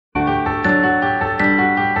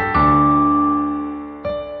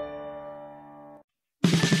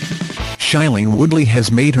Shailene Woodley has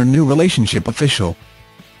made her new relationship official.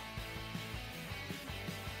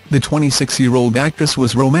 The 26-year-old actress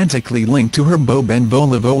was romantically linked to her beau Ben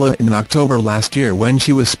Volavola in October last year when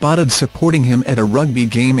she was spotted supporting him at a rugby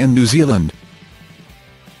game in New Zealand.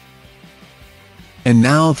 And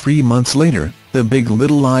now 3 months later, the Big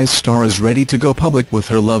Little Lies star is ready to go public with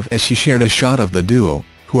her love as she shared a shot of the duo,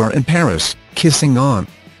 who are in Paris, kissing on.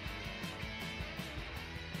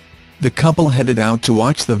 The couple headed out to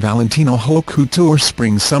watch the Valentino Haute Tour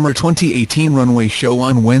Spring-Summer 2018 runway show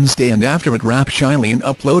on Wednesday, and after it wrapped, Shailene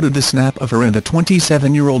uploaded a snap of her and the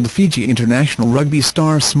 27-year-old Fiji international rugby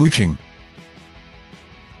star smooching.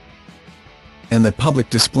 And the public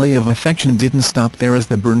display of affection didn't stop there, as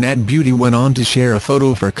the brunette beauty went on to share a photo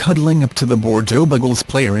of her cuddling up to the Bordeaux Bugles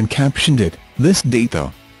player and captioned it, "This date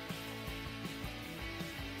though."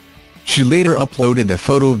 She later uploaded a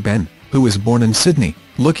photo of Ben, who was born in Sydney,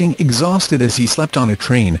 looking exhausted as he slept on a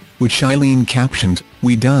train, which Shailene captioned,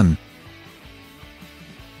 "We done."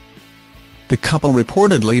 The couple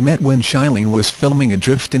reportedly met when Shailene was filming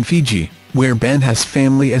Adrift in Fiji, where Ben has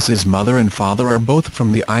family, as his mother and father are both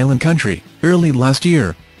from the island country, early last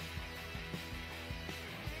year.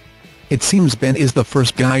 It seems Ben is the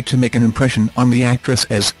first guy to make an impression on the actress,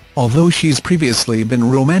 as, although she's previously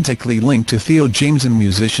been romantically linked to Theo James and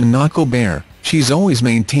musician Bear, she's always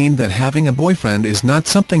maintained that having a boyfriend is not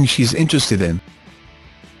something she's interested in.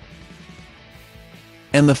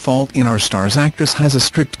 And The Fault in Our Stars actress has a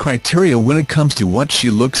strict criteria when it comes to what she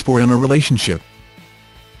looks for in a relationship.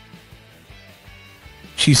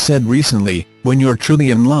 She said recently, "When you're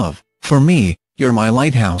truly in love, for me, you're my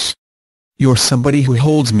lighthouse. You're somebody who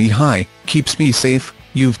holds me high, keeps me safe,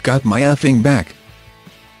 you've got my effing back.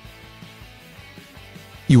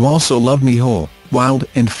 You also love me whole, wild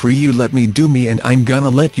and free, you let me do me and I'm gonna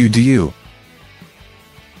let you do you.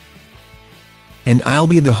 And I'll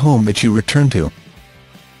be the home that you return to."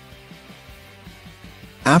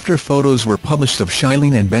 After photos were published of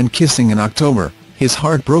Shailene and Ben kissing in October, his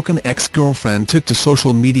heartbroken ex-girlfriend took to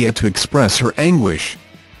social media to express her anguish.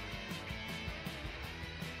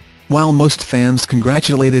 While most fans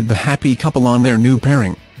congratulated the happy couple on their new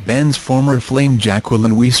pairing, Ben's former flame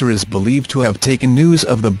Jacqueline Weiser is believed to have taken news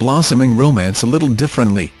of the blossoming romance a little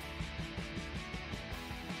differently.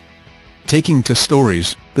 Taking to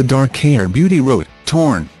stories, the dark-haired beauty wrote,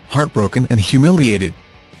 "Torn, heartbroken and humiliated,